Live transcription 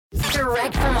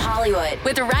Direct from Hollywood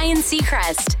with Ryan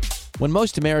Seacrest. When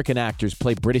most American actors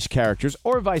play British characters,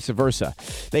 or vice versa,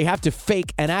 they have to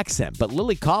fake an accent. But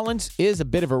Lily Collins is a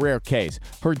bit of a rare case.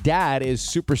 Her dad is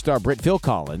superstar Brit Phil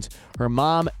Collins. Her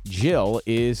mom, Jill,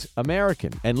 is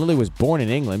American. And Lily was born in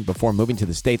England before moving to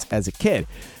the States as a kid.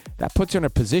 That puts her in a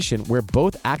position where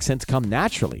both accents come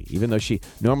naturally. Even though she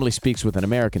normally speaks with an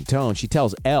American tone, she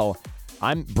tells Elle,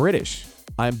 "I'm British.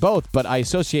 I'm both, but I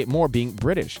associate more being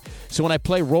British. So when I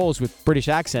play roles with British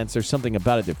accents, there's something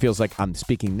about it that feels like I'm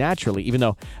speaking naturally, even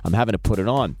though I'm having to put it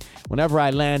on. Whenever I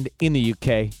land in the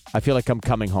UK, I feel like I'm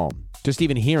coming home. Just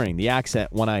even hearing the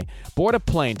accent when I board a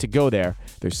plane to go there,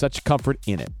 there's such comfort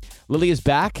in it." Lily is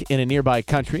back in a nearby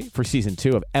country for season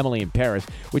 2 of Emily in Paris,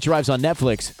 which arrives on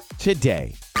Netflix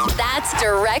today. That's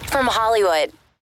Direct from Hollywood.